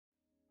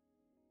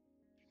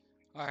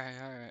Alright.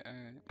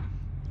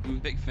 I'm a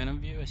big fan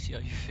of you. I see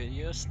all your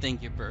videos.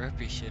 Thank you, bro.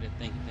 Appreciate it.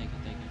 Thank you.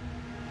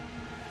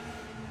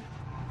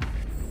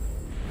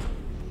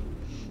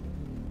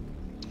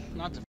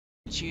 Not the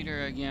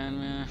cheater again,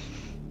 man.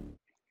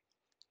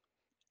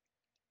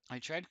 I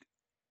tried.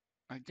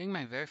 I think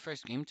my very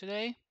first game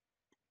today,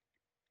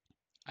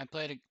 I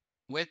played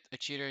with a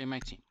cheater in my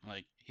team.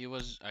 Like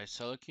I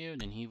solo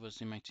queued and he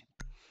was in my team.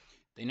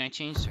 Then I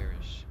changed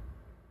servers.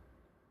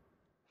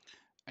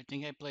 I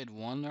think I played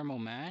one normal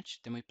match,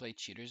 then we played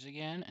cheaters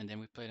again, and then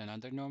we played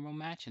another normal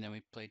match, and then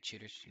we played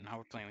cheaters. Now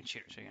we're playing with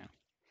cheaters again.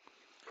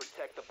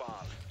 Protect the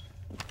bomb.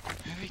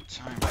 Every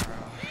time, bro.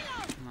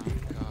 My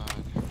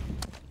God.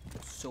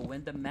 So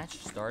when the match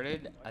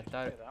started, I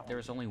thought there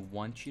was only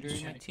one cheater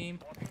in my team,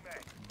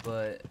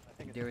 but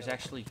there was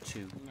actually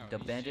two. The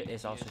bandit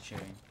is also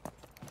cheating.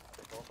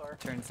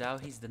 Turns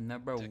out he's the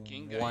number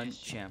one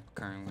champ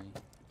currently.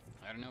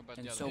 I don't know about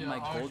And the so other my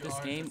goal this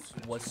game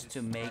was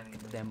to make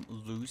them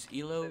lose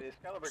elo,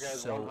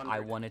 so I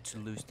wanted to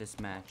lose this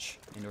match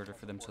in order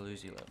for them to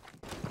lose elo.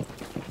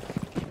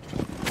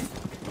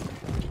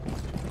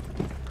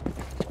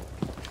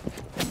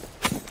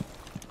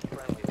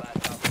 Friendly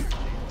last operator.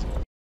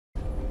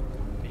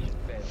 Mission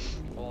failed.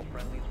 All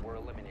friendlies were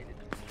eliminated.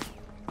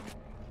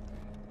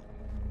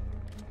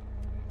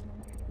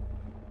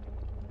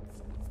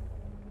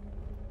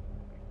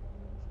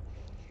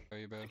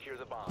 Sorry, bro. Secure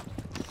the bombs.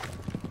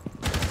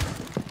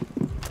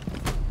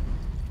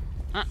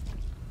 Huh?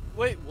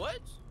 Wait, what?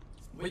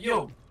 Wait,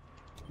 yo.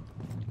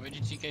 Where'd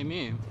you TK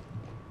me?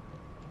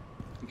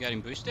 You got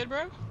him boosted,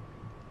 bro?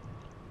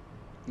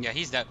 Yeah,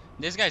 he's that.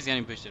 This guy's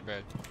getting boosted,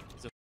 bro.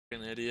 He's a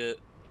fucking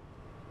idiot.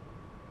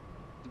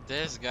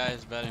 This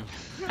guy's better.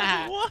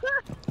 What?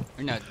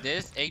 Or no,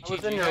 this HG. I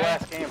was in your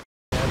last game.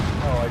 Oh,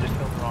 I just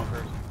killed the wrong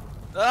person.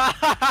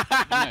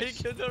 Nice.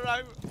 He killed the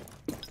right.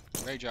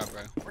 Great job,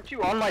 bro. Weren't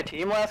you on my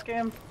team last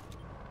game?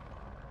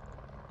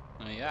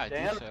 Oh, yeah, I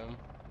Dan? think so.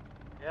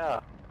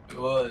 Yeah. We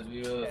was, 10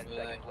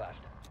 seconds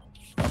left.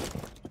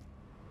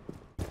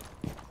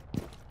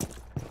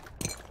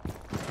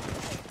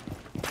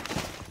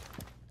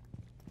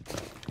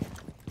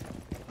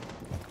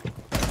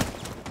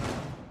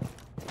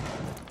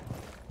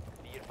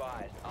 Be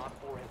advised, Op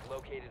 4 has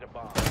located a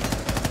bomb.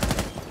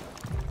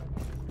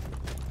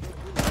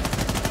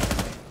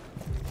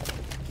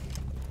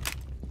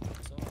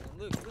 So,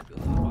 look at the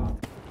bomb.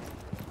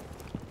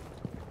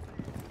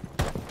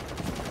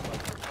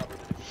 Must recover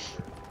the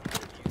diffuser. The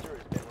diffuser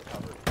has been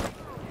recovered.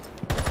 Stop standing.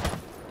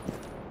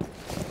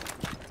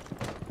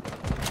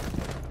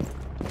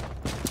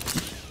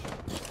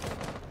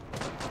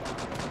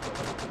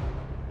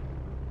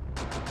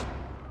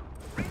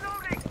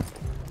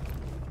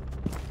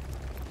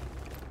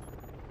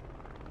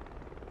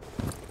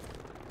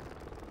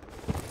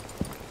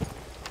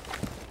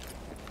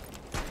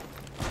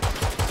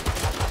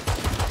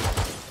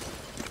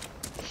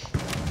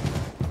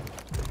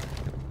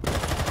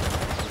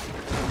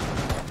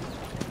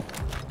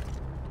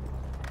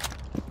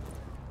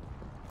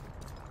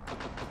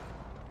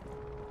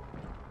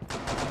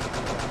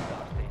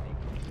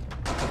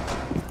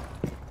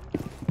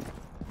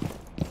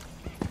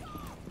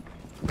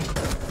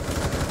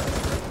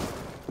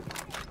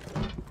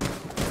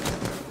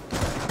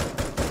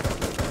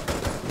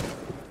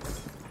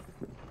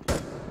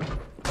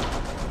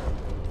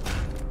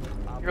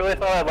 You really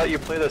thought I'd let you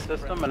play the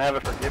system and have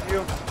it forgive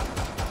you?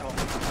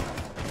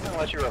 I'm gonna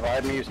let you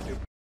revive me, you stupid.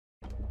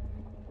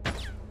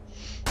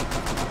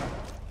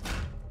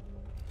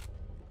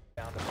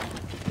 Found the bomb.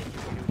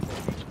 New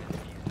location is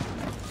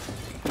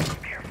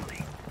defused.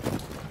 Carefully.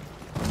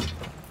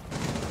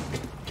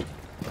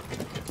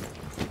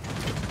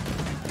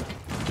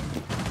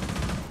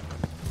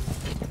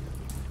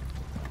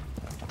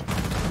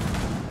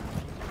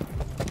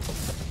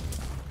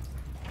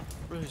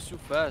 Bro, he's too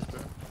fast, bro.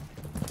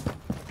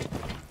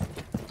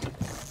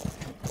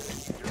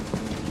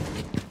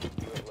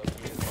 You have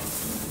located a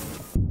bomb.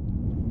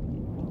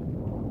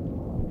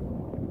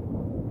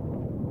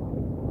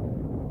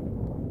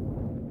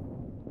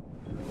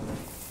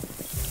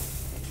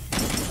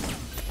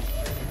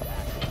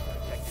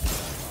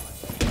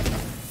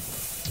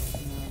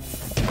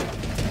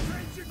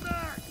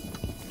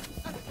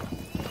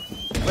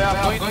 Wait, I'm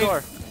going to the door.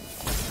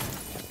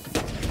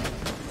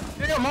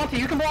 Yo, Monty,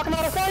 you can block him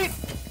out of sight!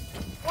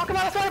 Block him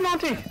out of sight,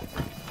 Monty!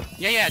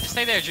 Yeah, just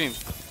stay there, Dream.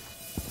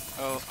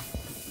 Oh.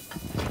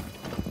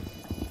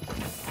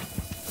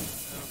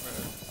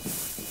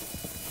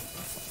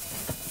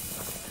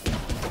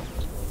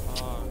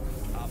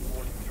 Op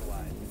 4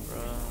 neutralized.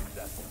 Bro.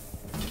 Successful.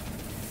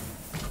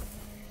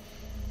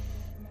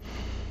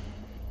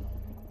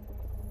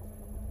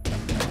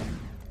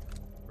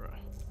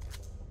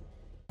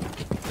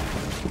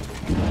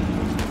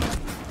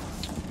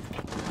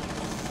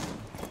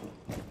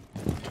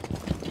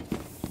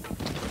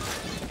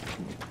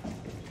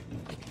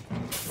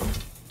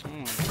 Oh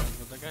my God,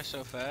 but that guy's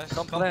so fast.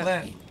 Come Come play.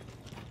 play.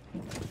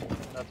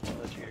 That's one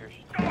of the cheaters.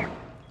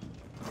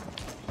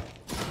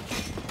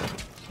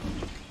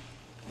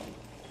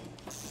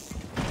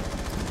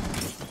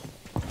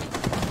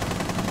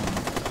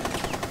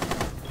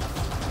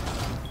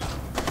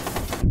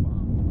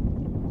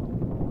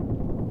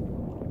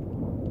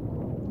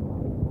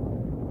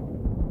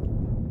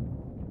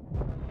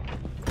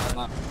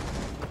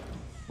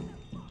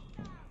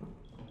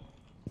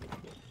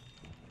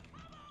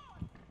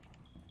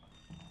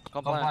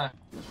 Come plant.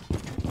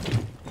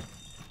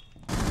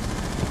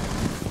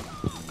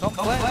 Come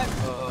plant.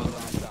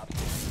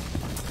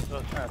 I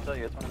was trying to tell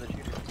you, it's one of the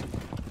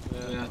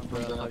cheaters. Yeah,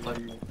 bro, I thought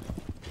you.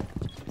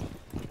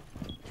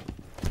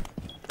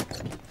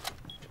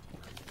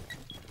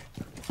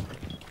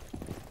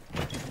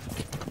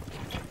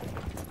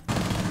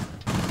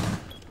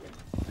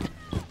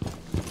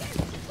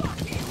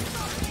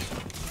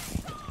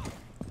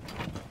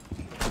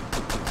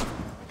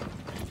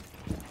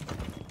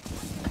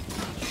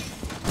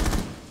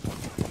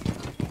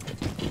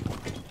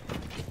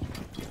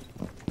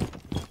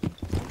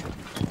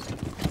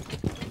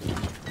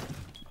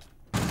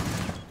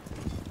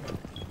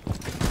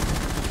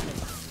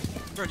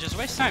 Bro, just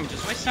waste time,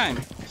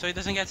 so he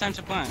doesn't get time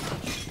to plant.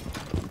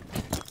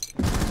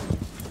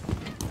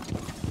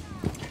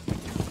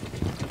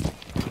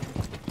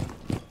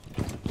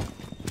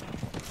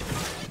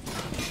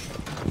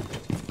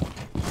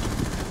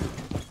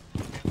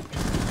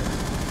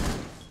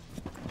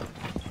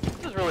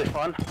 This is really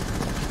fun.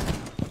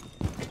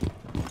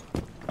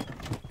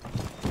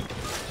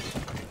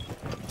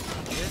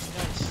 This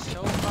guy's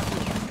so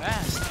fucking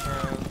fast,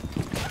 bro.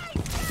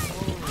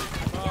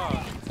 Holy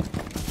fuck.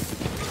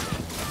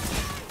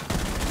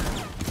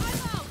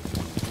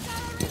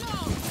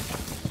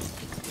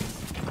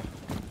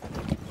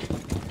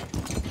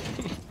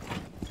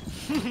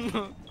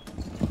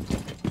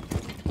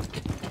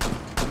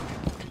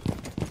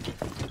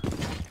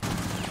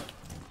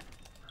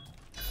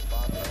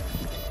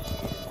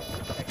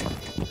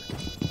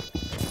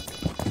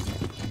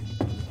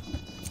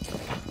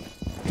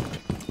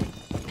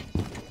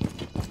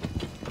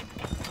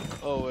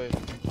 Oh wait,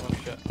 one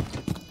shot.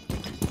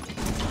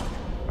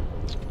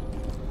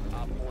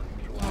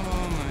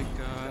 Oh my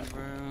god,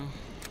 bro.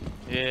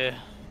 Yeah.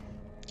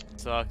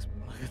 Sucks.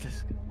 Look at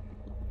this.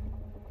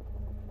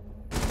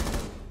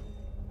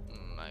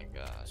 Oh my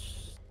gosh.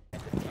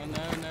 Oh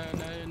no.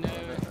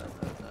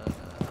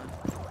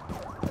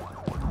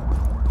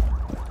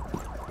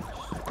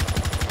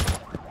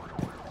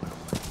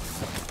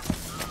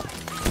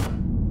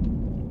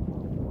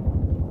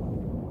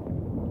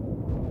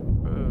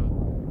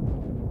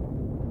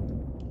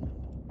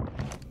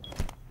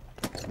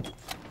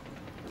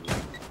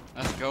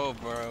 Let's go,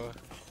 bro.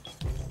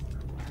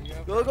 Hurry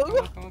up, Go, go,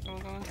 go. Come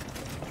on.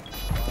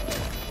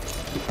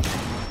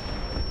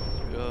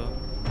 Go.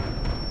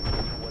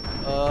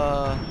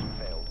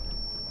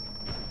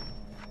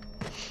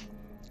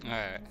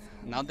 Alright,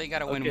 now they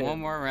gotta win Okay. one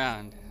more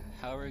round.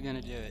 How are we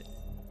gonna do it?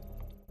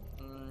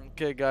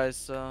 Okay,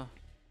 guys.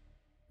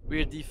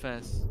 Weird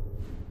defense.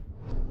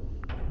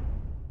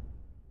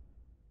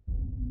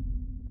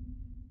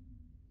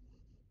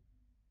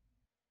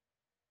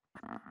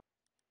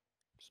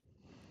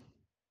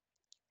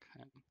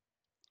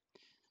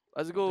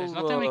 Let's go. There's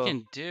nothing we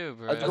can do,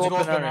 bro. Let's go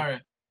open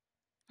area.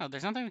 Oh,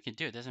 there's nothing we can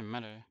do. It doesn't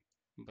matter.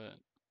 But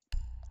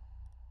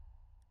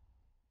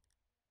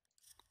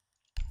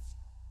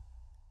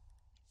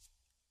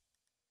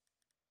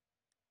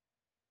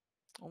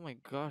Oh my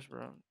gosh,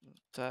 bro.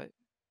 Tight.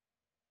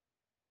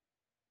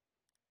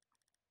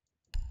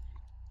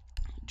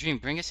 Dream,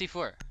 bring a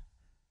C4.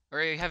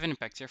 Or you have an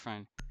impact. You're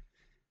fine.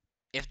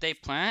 If they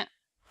plant,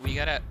 we're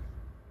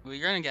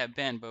gonna get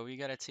banned, but we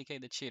gotta TK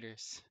the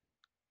cheaters.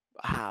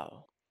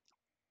 Wow.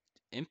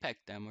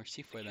 Impact them or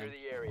C4 Secure them.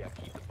 the area.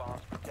 Keep the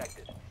bombs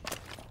protected.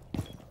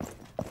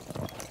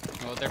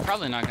 Well, they're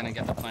probably not gonna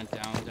get the plant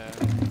down,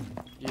 though.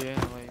 Yeah,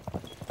 like.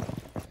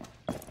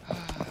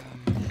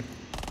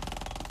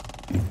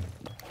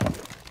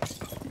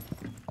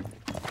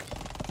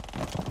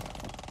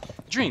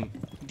 Dream,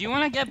 do you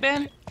wanna get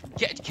banned?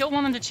 Kill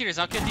one of the cheaters.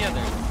 I'll kill the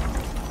other.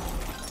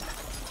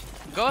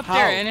 Go up How?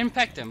 there and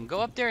impact them. Go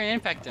up there and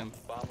impact them.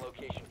 Bomb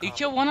location. You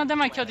kill one of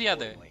them, I kill the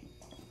other.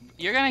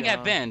 You're gonna Yeah.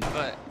 get banned,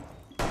 but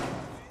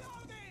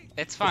it's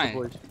What's the fine.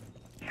 boys?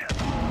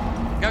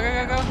 Go.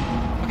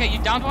 Okay,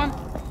 you downed one?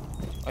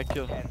 I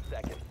kill. 10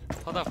 seconds.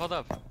 Hold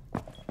up.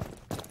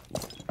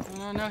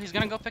 No, he's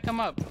gonna go pick him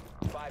up.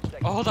 5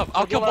 seconds. Oh, hold up.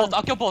 I'll Okay, kill one.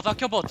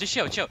 both. Just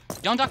chill.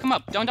 Don't dock him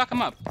up.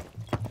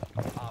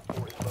 Op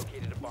 4 has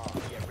located a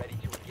bomb. Get ready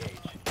to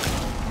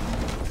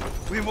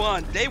engage. We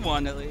won. They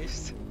won, at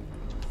least.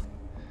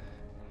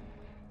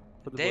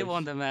 For the They boys.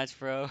 won the match,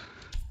 bro.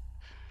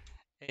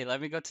 Hey,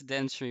 let me go to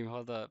Dan's stream.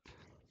 Hold up.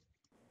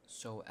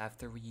 So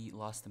after we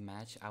lost the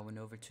match, I went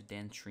over to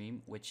Dan's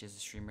stream, which is a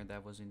streamer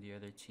that was in the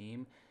other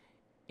team,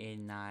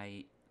 and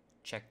I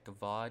checked the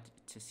VOD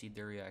to see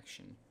their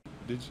reaction.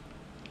 Did you?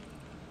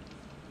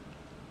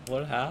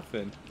 What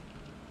happened?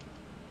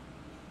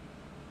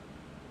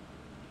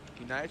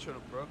 You nitro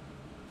him, bro.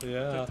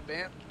 Yeah,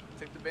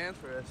 Take the ban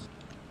for us.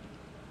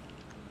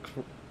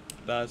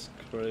 that's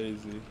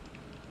crazy.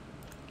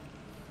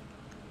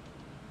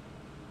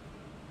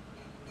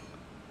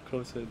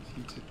 Krol said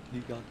he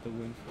got the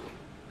win.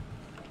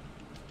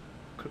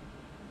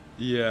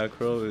 Yeah,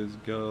 Krol is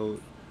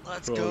goat.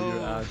 Let's Krol, go.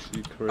 you're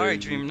actually crazy.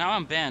 Alright, Dream. Now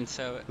I'm banned,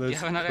 so do you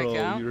Let's have another Krol,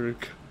 account? You're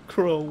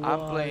Krol. I'm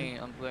why?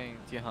 playing.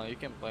 Yeah, you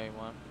can play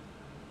one.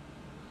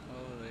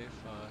 Holy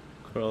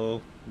fuck.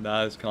 Krol,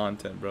 that is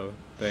content, bro.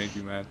 Thank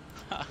you, man.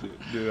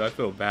 Dude, I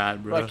feel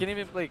bad, Bro, I bro. can't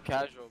even play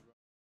casual.